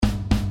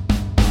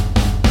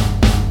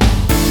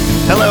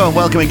and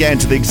welcome again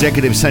to the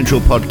Executive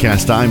Central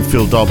podcast. I'm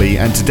Phil Dobby,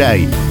 and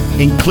today,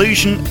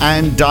 inclusion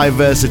and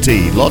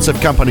diversity. Lots of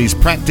companies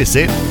practice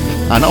it,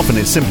 and often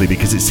it's simply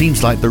because it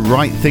seems like the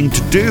right thing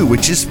to do,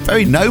 which is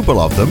very noble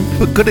of them,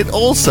 but could it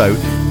also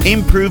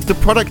improve the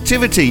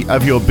productivity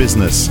of your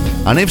business?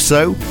 And if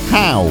so,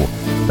 how?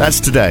 That's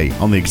today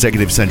on the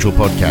Executive Central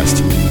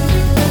podcast.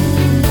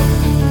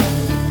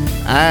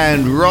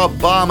 And Rob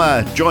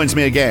Balmer joins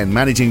me again,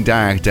 Managing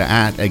Director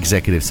at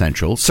Executive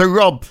Central. So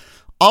Rob,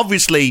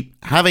 obviously,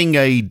 having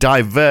a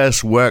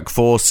diverse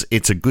workforce,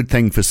 it's a good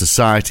thing for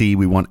society.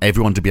 We want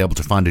everyone to be able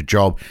to find a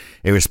job,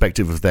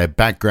 irrespective of their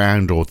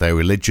background or their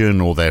religion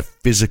or their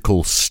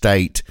physical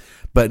state.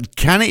 But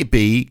can it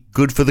be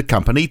good for the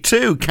company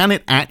too? Can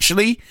it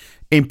actually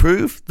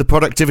improve the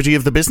productivity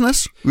of the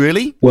business,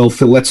 really? Well,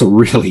 Phil, that's a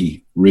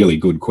really, really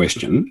good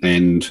question.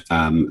 And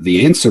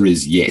the answer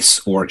is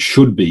yes, or it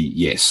should be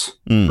yes,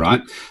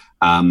 right?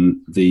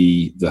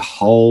 The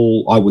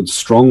whole, I would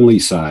strongly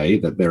say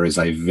that there is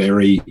a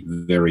very,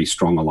 very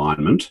strong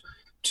alignment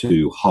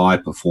to high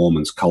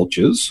performance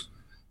cultures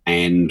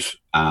and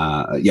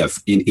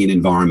in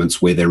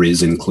environments where there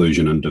is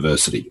inclusion and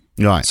diversity.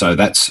 Right. So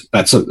that's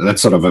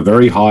sort of a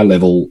very high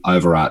level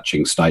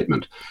overarching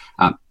statement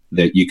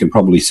that you can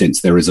probably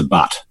sense there is a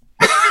but.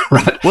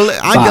 Right. Well,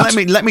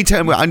 let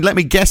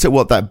me guess at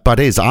what that but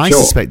is. I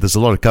suspect there's a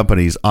lot of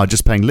companies are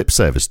just paying lip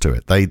service to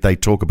it. They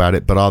talk about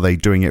it, but are they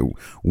doing it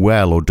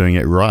well or doing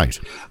it right?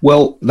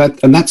 Well,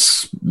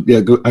 that's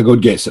a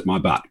good guess at my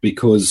but,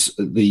 because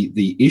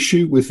the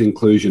issue with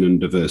inclusion and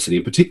diversity,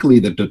 and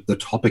particularly the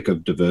topic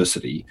of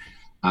diversity,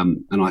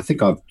 and I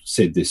think I've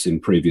said this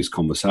in previous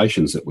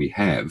conversations that we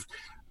have,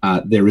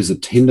 there is a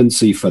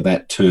tendency for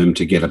that term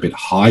to get a bit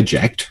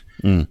hijacked.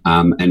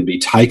 And be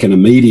taken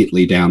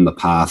immediately down the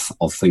path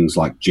of things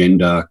like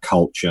gender,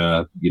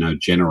 culture,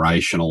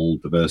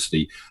 generational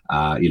diversity,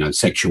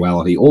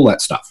 sexuality, all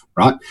that stuff,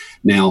 right?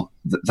 Now,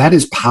 that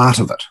is part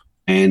of it.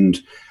 And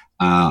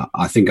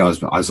I think,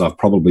 as I've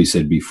probably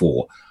said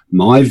before,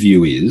 my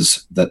view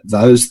is that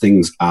those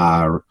things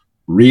are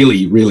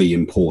really, really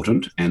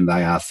important, and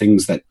they are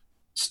things that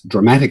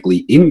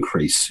dramatically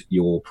increase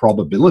your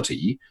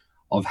probability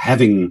of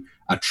having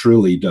a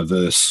truly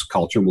diverse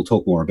culture, and we'll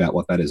talk more about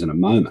what that is in a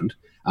moment,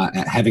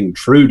 having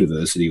true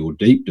diversity or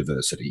deep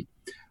diversity.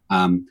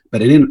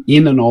 But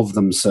in and of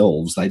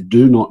themselves, they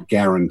do not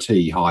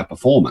guarantee high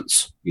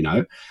performance,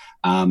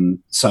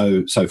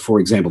 So for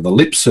example, the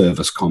lip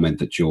service comment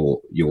that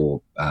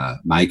you're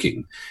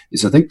making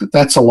is, I think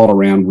that's a lot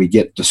around, we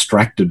get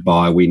distracted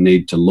by, we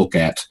need to look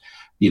at,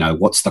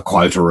 what's the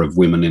quota of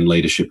women in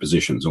leadership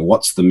positions, or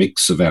what's the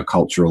mix of our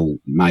cultural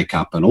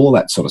makeup and all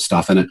that sort of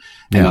stuff. And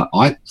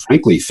I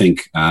frankly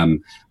think a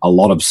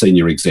lot of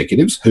senior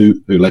executives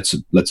who let's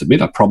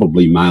admit are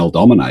probably male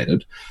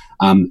dominated,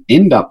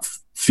 end up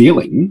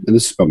feeling, and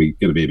this is probably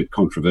going to be a bit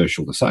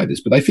controversial to say this,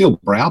 but they feel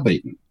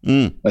browbeaten.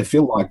 They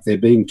feel like they're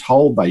being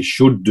told they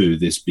should do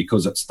this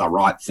because it's the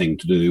right thing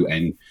to do,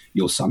 and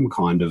you're some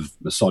kind of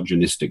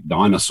misogynistic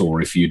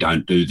dinosaur if you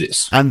don't do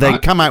this. And they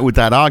come out with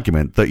that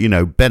argument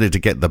that, better to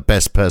get the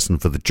best person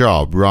for the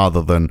job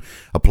rather than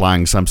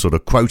applying some sort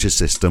of quota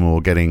system or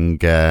getting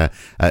a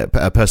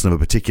person of a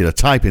particular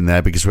type in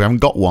there, because we haven't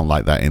got one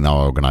like that in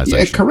our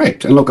organisation. Yeah,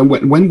 correct. And look,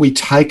 when we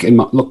take,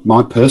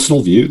 my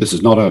personal view, this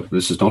is not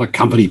a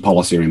company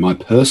policy. My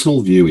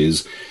personal view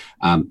is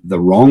the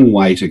wrong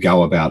way to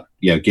go about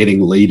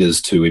getting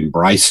leaders to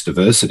embrace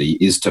diversity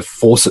is to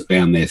force it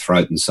down their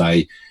throat and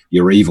say,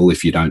 you're evil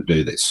if you don't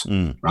do this.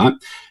 Right?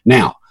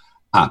 Now,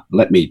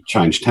 let me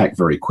change tack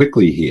very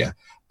quickly here.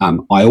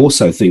 I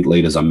also think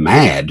leaders are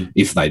mad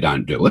if they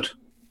don't do it.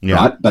 Yeah.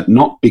 Right? But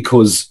not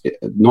because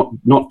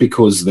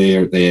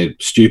they're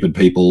stupid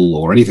people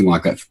or anything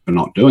like that for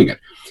not doing it.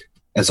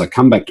 As I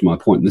come back to my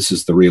point, and this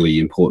is the really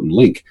important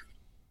link,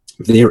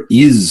 there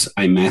is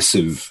a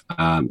massive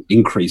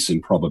increase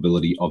in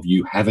probability of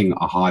you having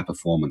a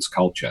high-performance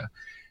culture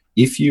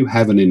if you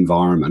have an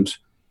environment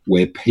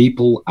where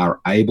people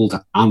are able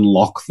to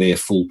unlock their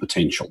full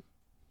potential.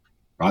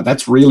 Right,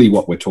 that's really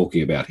what we're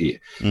talking about here,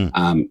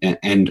 and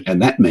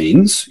that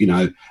means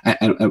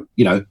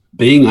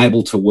being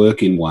able to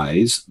work in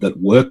ways that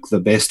work the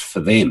best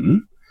for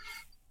them,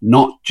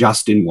 not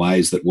just in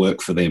ways that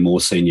work for their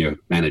more senior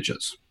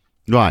managers.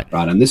 Right.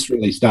 And this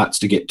really starts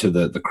to get to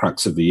the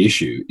crux of the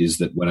issue, is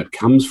that when it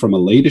comes from a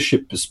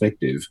leadership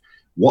perspective,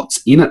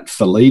 what's in it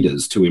for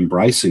leaders to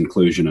embrace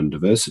inclusion and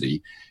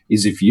diversity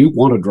is, if you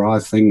want to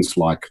drive things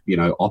like,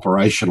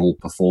 operational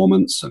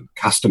performance and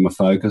customer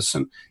focus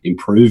and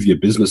improve your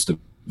business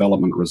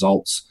development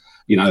results,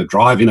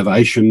 drive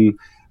innovation,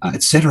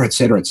 et cetera, et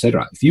cetera, et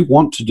cetera. If you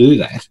want to do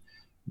that,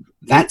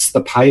 that's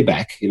the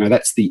payback,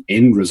 that's the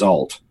end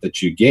result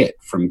that you get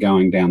from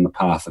going down the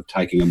path of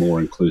taking a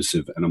more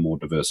inclusive and a more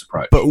diverse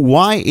approach. But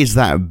why is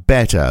that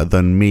better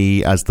than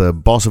me as the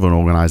boss of an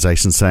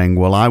organization saying,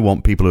 well, I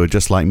want people who are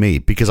just like me,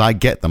 because I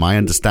get them, I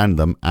understand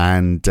them,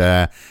 and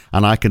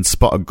I can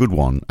spot a good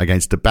one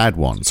against a bad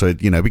one. So,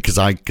 because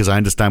I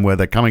understand where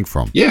they're coming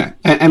from. Yeah.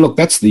 And look,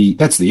 that's the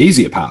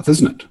easier path,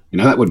 isn't it?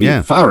 That would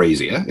be far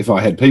easier if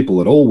I had people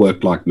that all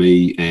worked like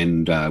me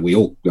and we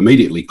all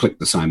immediately clicked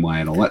the same way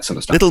and all that sort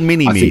of stuff. Little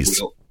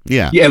mini-me's.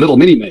 Yeah, little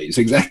mini-me's,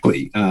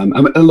 exactly. And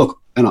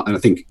look, and I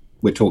think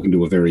we're talking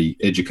to a very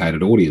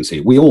educated audience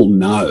here. We all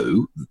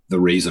know the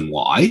reason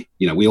why.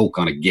 We all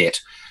kind of get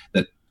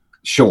that,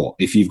 sure,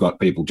 if you've got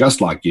people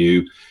just like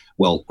you,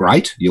 well,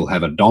 great, you'll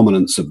have a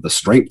dominance of the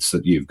strengths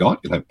that you've got.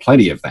 You'll have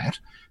plenty of that.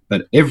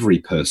 But every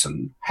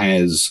person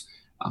has,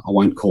 I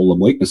won't call them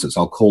weaknesses,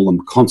 I'll call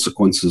them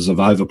consequences of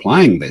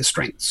overplaying their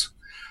strengths.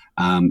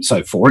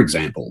 So, for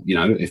example,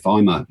 if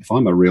I'm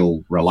a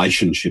real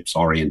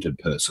relationships-oriented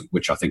person,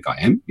 which I think I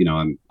am,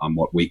 I'm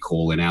what we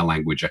call in our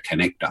language a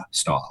connector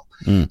style.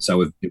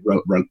 So if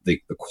the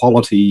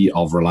quality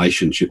of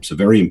relationships are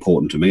very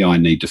important to me. I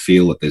need to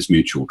feel that there's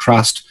mutual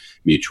trust,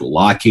 mutual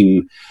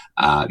liking,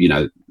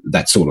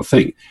 that sort of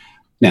thing.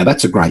 Now,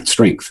 that's a great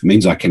strength. It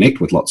means I connect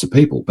with lots of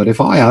people. But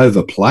if I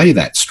overplay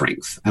that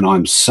strength and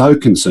I'm so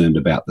concerned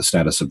about the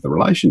status of the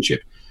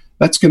relationship,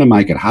 that's going to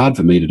make it hard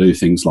for me to do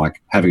things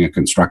like having a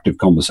constructive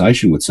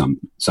conversation with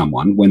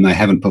someone when they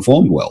haven't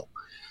performed well,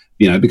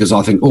 because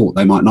I think,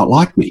 they might not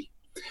like me,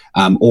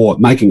 or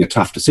making a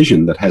tough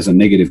decision that has a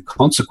negative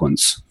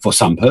consequence for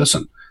some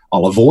person.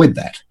 I'll avoid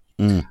that.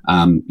 And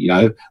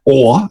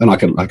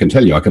I can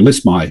tell you, I can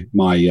list my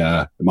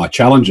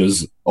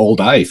challenges all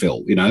day,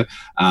 Phil.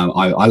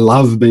 I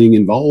love being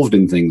involved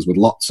in things with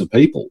lots of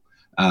people.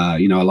 I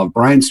love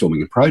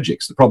brainstorming and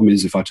projects. The problem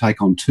is if I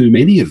take on too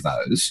many of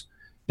those,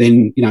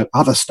 then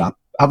other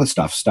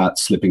stuff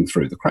starts slipping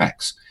through the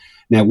cracks.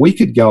 Now, we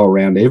could go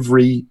around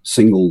every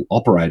single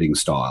operating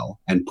style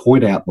and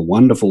point out the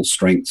wonderful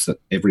strengths that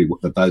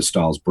those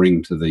styles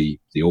bring to the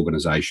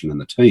organisation and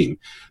the team,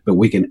 but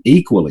we can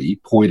equally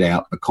point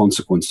out the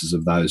consequences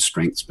of those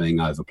strengths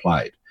being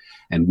overplayed.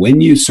 And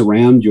when you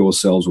surround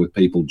yourselves with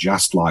people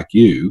just like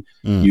you,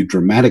 you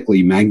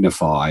dramatically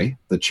magnify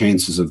the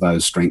chances of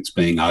those strengths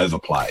being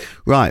overplayed.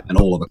 Right. And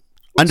all of it.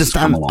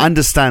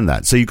 Understand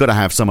that. So you've got to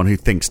have someone who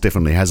thinks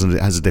differently, has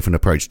a different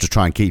approach to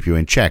try and keep you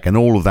in check, and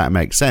all of that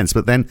makes sense.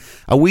 But then,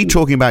 are we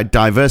talking about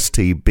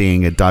diversity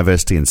being a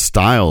diversity in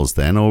styles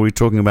then, or are we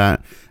talking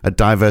about a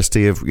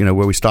diversity of, where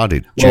we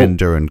started,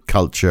 gender and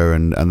culture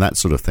and that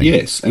sort of thing?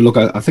 Yes. And look,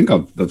 I think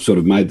I've sort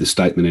of made this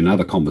statement in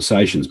other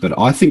conversations, but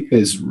I think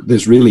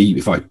there's really,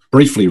 if I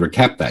briefly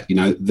recap that,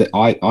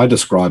 I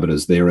describe it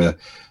as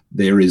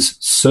there is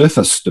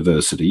surface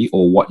diversity,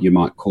 or what you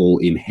might call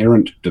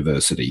inherent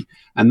diversity.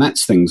 And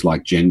that's things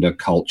like gender,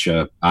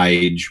 culture,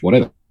 age,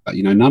 whatever.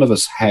 None of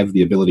us have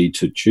the ability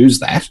to choose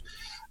that.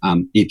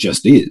 It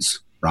just is,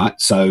 right?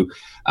 So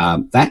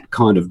that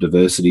kind of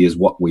diversity is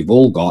what we've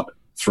all got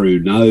through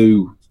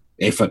no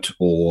effort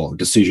or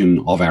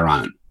decision of our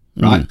own,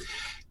 right?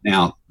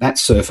 Now,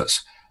 that's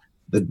surface.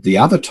 The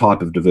other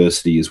type of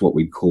diversity is what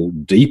we call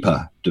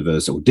deeper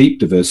diversity, or deep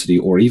diversity,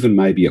 or even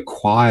maybe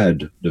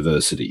acquired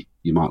diversity,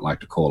 you might like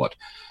to call it.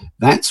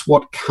 That's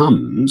what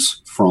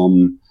comes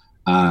from,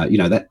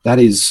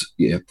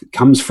 it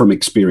comes from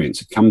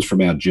experience. It comes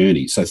from our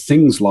journey. So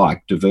things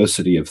like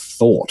diversity of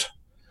thought,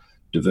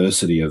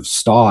 diversity of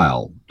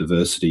style,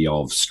 diversity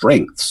of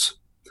strengths,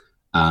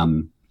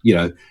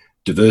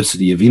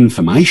 diversity of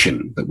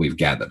information that we've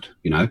gathered,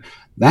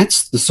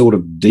 that's the sort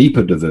of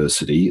deeper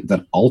diversity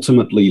that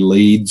ultimately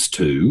leads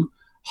to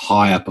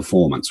higher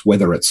performance,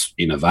 whether it's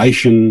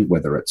innovation,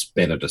 whether it's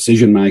better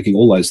decision making,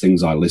 all those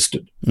things I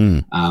listed.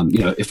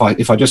 If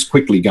I just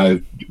quickly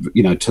go,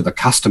 to the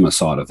customer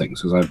side of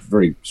things, because I have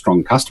very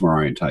strong customer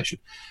orientation,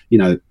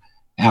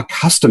 our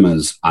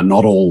customers are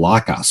not all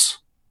like us.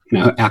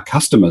 Our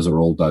customers are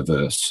all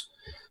diverse.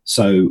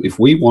 So if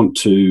we want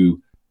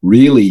to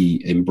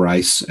really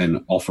embrace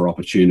and offer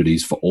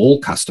opportunities for all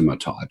customer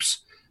types,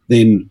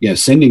 then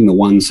sending the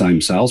one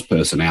same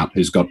salesperson out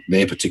who's got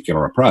their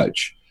particular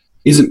approach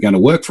isn't going to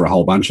work for a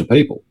whole bunch of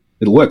people.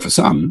 It'll work for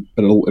some,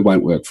 but it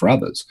won't work for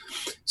others.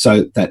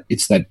 So that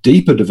it's that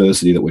deeper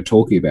diversity that we're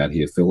talking about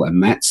here, Phil,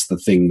 and that's the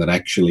thing that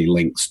actually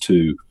links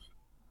to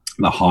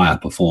the higher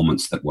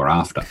performance that we're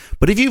after.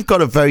 But if you've got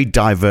a very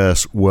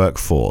diverse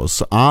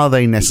workforce, are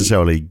they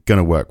necessarily going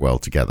to work well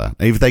together?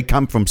 If they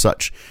come from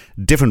such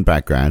different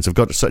backgrounds, have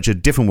got such a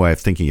different way of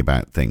thinking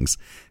about things,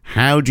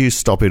 how do you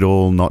stop it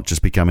all not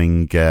just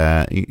becoming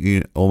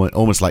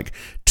almost like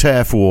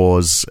turf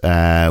wars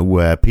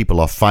where people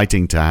are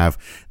fighting to have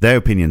their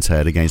opinions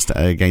heard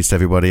against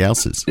everybody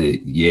else's?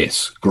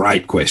 Yes,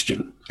 great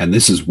question. And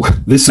this is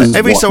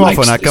every so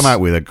often I come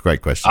out with a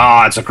great question.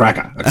 It's a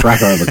cracker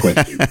of a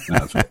question.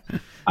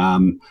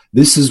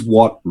 This is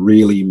what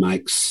really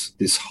makes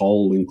this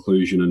whole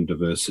inclusion and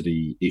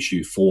diversity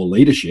issue for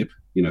leadership,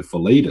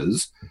 for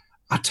leaders,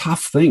 a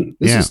tough thing.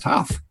 This is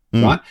tough,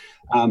 right?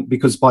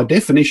 Because by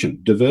definition,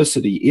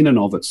 diversity in and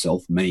of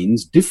itself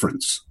means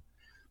difference.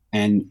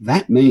 And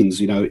that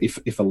means,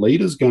 if a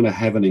leader's going to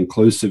have an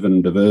inclusive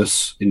and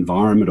diverse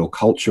environment or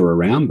culture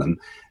around them,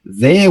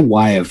 their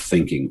way of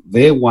thinking,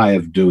 their way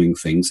of doing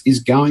things is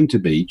going to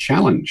be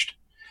challenged.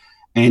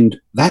 And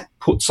that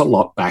puts a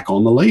lot back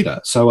on the leader.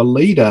 So a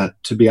leader,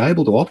 to be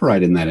able to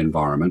operate in that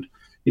environment,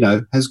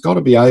 has got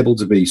to be able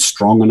to be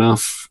strong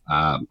enough,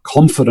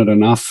 confident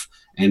enough,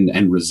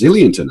 and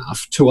resilient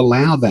enough to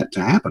allow that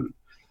to happen.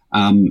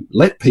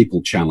 Let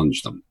people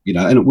challenge them,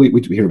 and we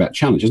hear about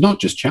challenges, not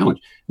just challenge.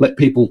 Let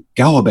people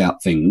go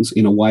about things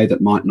in a way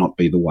that might not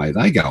be the way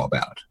they go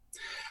about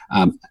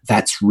it.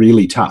 That's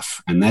really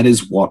tough. And that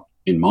is what,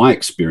 in my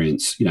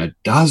experience,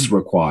 does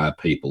require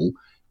people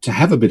to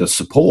have a bit of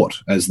support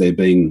as they're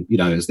being,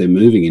 as they're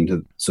moving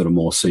into sort of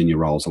more senior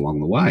roles along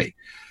the way.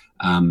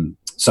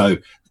 So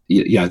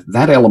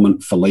that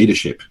element for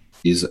leadership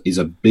is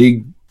a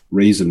big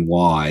reason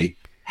why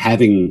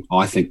having,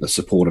 I think, the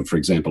support of, for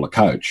example, a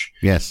coach,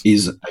 yes,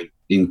 is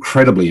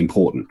incredibly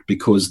important,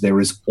 because there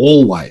is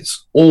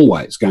always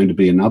going to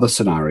be another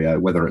scenario,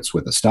 whether it's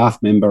with a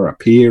staff member, a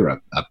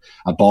peer,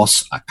 a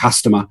boss, a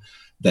customer,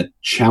 that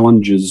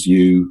challenges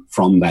you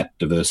from that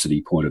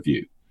diversity point of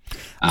view.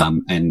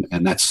 And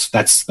that's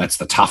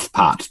the tough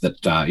part.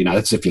 That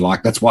that's, if you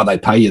like, that's why they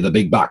pay you the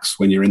big bucks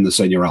when you're in the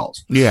senior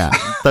roles. Yeah,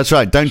 that's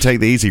right. Don't take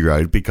the easy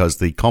road, because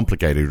the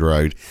complicated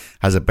road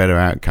has a better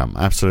outcome.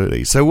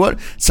 Absolutely. So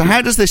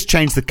how does this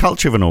change the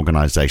culture of an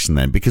organization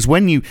then? Because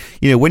when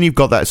you've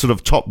got that sort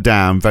of top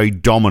down, very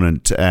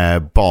dominant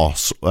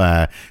boss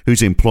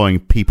who's employing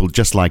people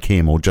just like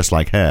him or just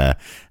like her,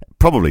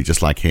 probably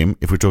just like him,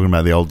 if we're talking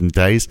about the olden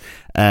days,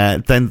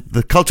 then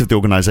the culture of the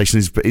organization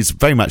is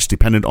very much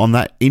dependent on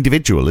that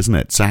individual, isn't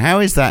it? So how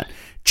is that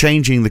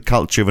changing the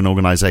culture of an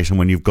organization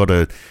when you've got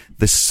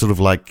this sort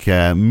of like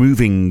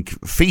moving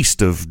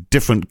feast of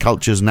different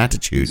cultures and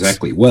attitudes?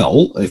 Exactly.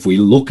 Well, if we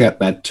look at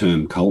that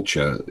term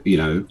culture,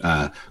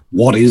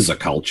 what is a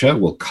culture?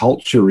 Well,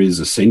 culture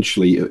is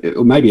essentially,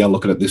 maybe I'll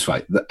look at it this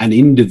way, an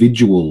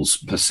individual's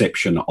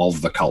perception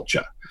of the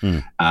culture.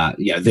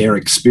 Their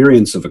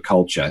experience of a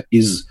culture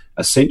is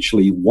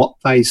essentially what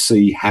they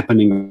see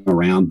happening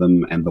around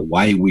them and the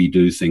way we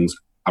do things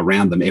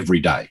around them every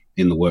day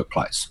in the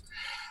workplace.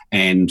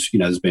 And,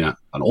 there's been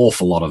an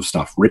awful lot of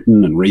stuff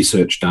written and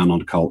research done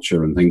on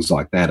culture and things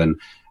like that. And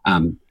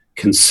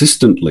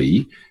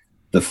consistently,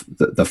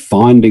 the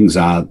findings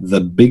are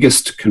the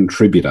biggest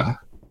contributor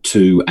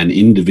to an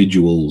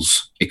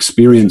individual's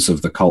experience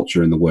of the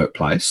culture in the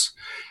workplace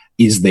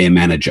is their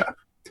manager.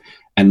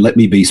 And let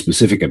me be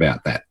specific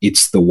about that.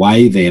 It's the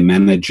way their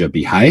manager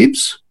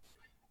behaves,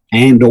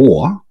 and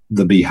or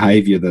the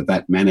behavior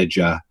that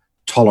manager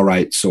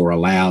tolerates or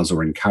allows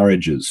or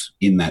encourages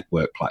in that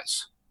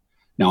workplace.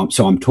 Now,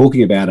 so I'm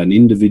talking about an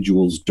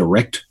individual's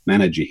direct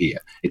manager here.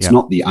 It's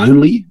not the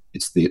only,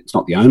 it's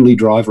not the only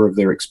driver of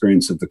their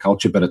experience of the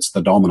culture, but it's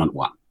the dominant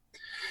one.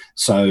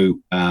 So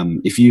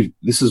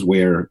this is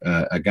where,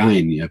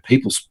 again,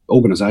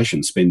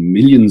 organizations spend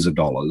millions of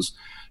dollars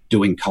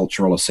doing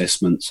cultural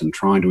assessments and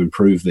trying to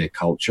improve their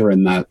culture,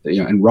 and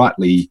and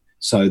rightly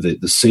so,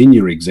 the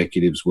senior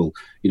executives will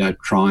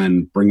try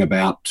and bring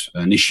about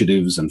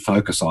initiatives and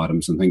focus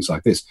items and things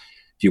like this.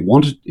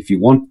 If you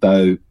want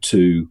though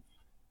to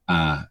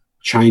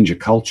change a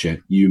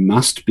culture, you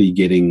must be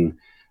getting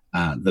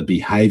the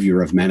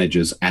behaviour of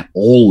managers at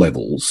all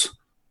levels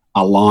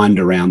aligned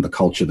around the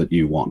culture that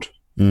you want.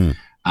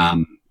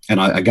 And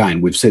again,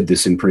 we've said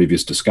this in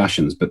previous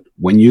discussions, but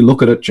when you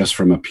look at it just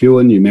from a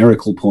pure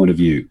numerical point of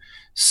view,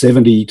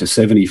 70 to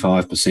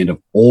 75%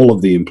 of all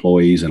of the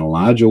employees in a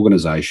large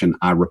organization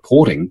are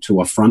reporting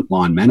to a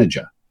frontline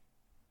manager.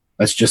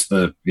 That's just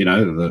the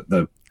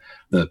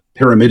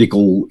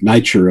pyramidical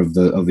nature of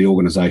the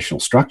organizational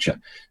structure.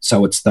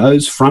 So it's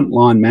those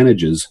frontline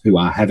managers who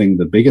are having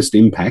the biggest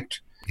impact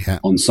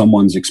on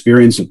someone's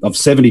experience of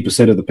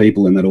 70% of the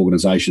people in that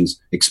organization's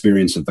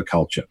experience of the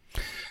culture.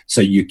 So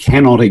you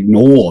cannot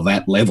ignore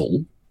that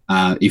level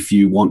if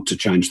you want to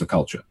change the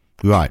culture.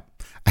 Right.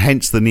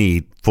 Hence the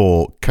need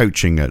for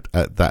coaching at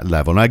that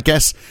level. And I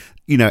guess,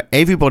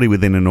 everybody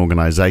within an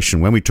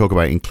organization, when we talk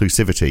about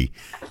inclusivity,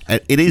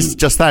 it is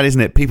just that,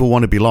 isn't it? People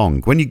want to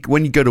belong. When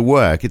you go to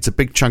work, it's a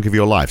big chunk of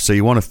your life. So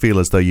you want to feel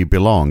as though you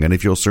belong. And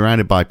if you're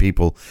surrounded by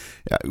people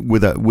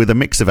with a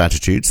mix of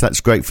attitudes, that's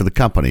great for the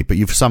company. But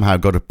you've somehow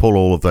got to pull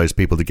all of those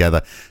people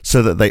together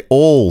so that they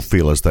all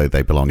feel as though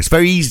they belong. It's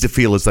very easy to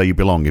feel as though you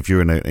belong if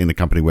you're in a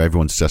company where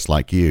everyone's just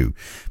like you.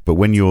 But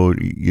when you're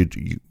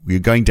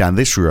going down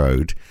this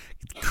road,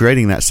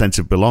 creating that sense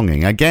of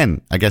belonging,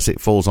 again, I guess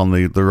it falls on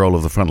the role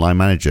of the frontline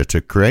manager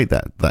to create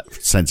that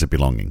sense of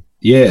belonging.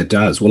 Yeah, it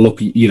does. Well, look,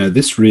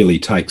 this really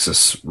takes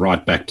us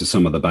right back to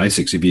some of the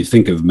basics. If you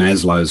think of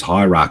Maslow's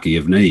hierarchy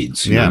of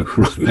needs, right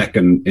back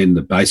in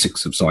the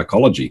basics of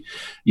psychology,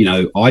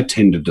 I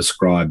tend to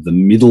describe the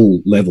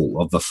middle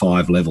level of the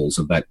 5 levels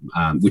of that,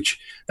 which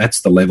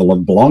that's the level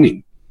of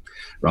belonging,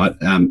 right?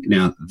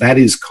 Now, that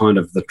is kind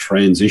of the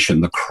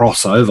transition, the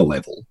crossover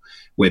level,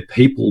 where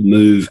people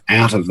move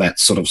out of that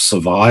sort of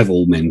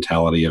survival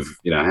mentality of,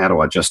 how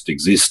do I just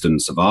exist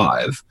and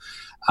survive,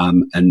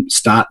 and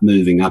start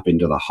moving up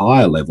into the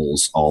higher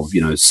levels of,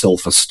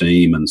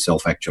 self-esteem and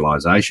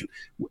self-actualization.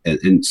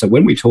 And so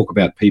when we talk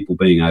about people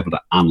being able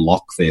to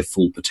unlock their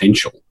full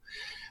potential,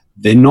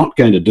 they're not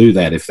going to do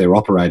that if they're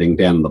operating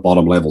down in the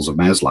bottom levels of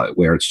Maslow,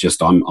 where it's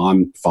just,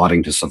 I'm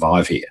fighting to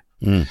survive here.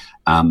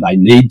 They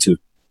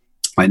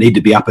They need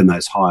to be up in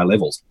those higher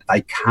levels.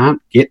 They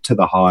can't get to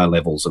the higher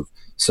levels of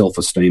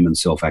self-esteem and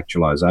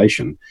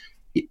self-actualization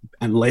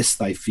unless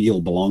they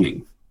feel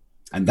belonging.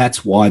 And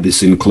that's why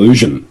this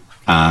inclusion,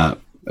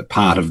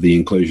 part of the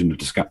inclusion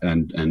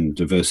and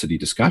diversity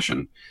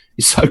discussion,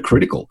 is so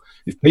critical.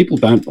 If people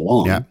don't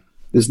belong,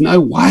 there's no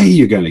way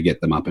you're going to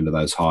get them up into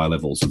those higher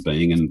levels of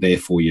being, and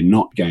therefore you're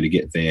not going to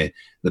get the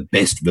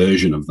best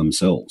version of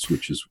themselves,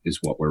 which is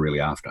what we're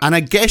really after. And I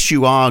guess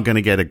you are going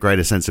to get a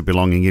greater sense of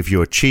belonging if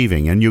you're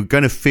achieving, and you're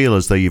going to feel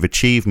as though you've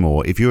achieved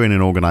more if you're in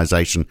an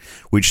organization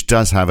which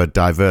does have a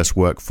diverse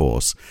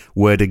workforce,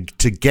 where to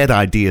get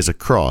ideas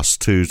across,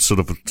 to sort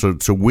of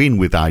to win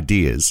with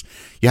ideas,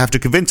 you have to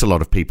convince a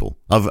lot of people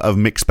of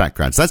mixed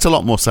backgrounds. That's a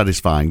lot more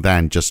satisfying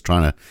than just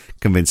trying to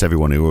convince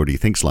everyone who already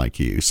thinks like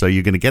you. So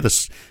you're going to get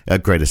a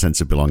greater sense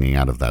of belonging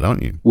out of that,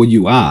 aren't you? Well,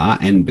 you are,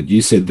 but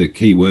you said the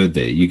key word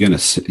there. You're going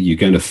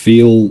to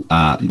feel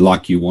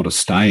like you want to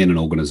stay in an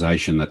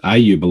organisation that A,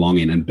 you belong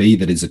in, and B,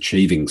 that is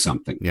achieving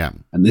something. Yeah.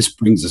 And this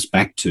brings us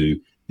back to,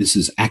 this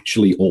is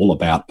actually all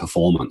about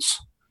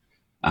performance.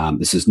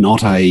 This is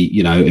not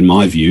in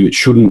my view, it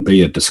shouldn't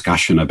be a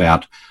discussion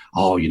about,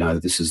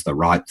 this is the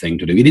right thing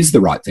to do. It is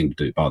the right thing to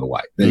do, by the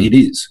way. It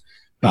is.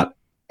 But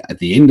at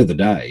the end of the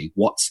day,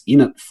 what's in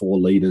it for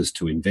leaders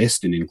to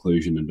invest in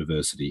inclusion and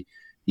diversity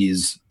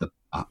is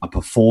a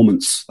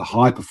performance, the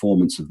high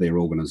performance of their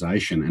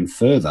organisation, and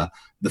further,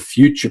 the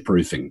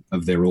future-proofing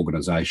of their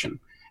organisation.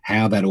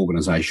 How that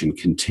organisation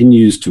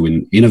continues to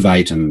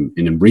innovate and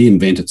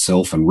reinvent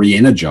itself and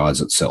re-energise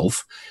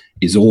itself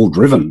is all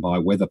driven by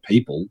whether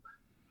people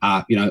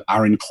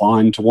are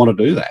inclined to want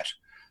to do that.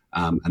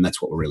 And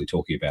that's what we're really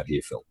talking about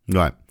here, Phil.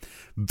 Right.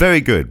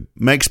 Very good.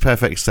 Makes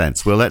perfect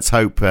sense. Well, let's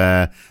hope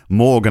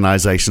more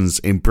organisations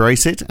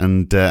embrace it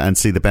and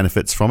see the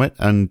benefits from it.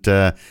 And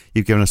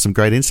you've given us some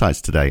great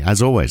insights today,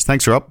 as always.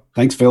 Thanks, Rob.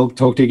 Thanks, Phil.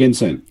 Talk to you again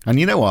soon. And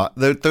you know what?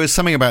 There is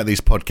something about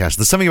these podcasts.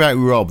 There's something about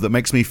Rob that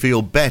makes me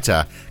feel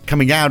better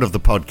coming out of the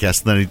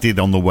podcast than it did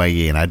on the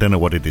way in. I don't know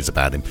what it is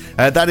about him.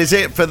 That is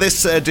it for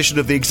this edition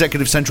of the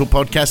Executive Central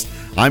podcast.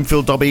 I'm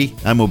Phil Dobbie,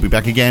 and we'll be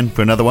back again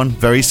for another one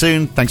very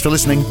soon. Thanks for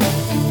listening.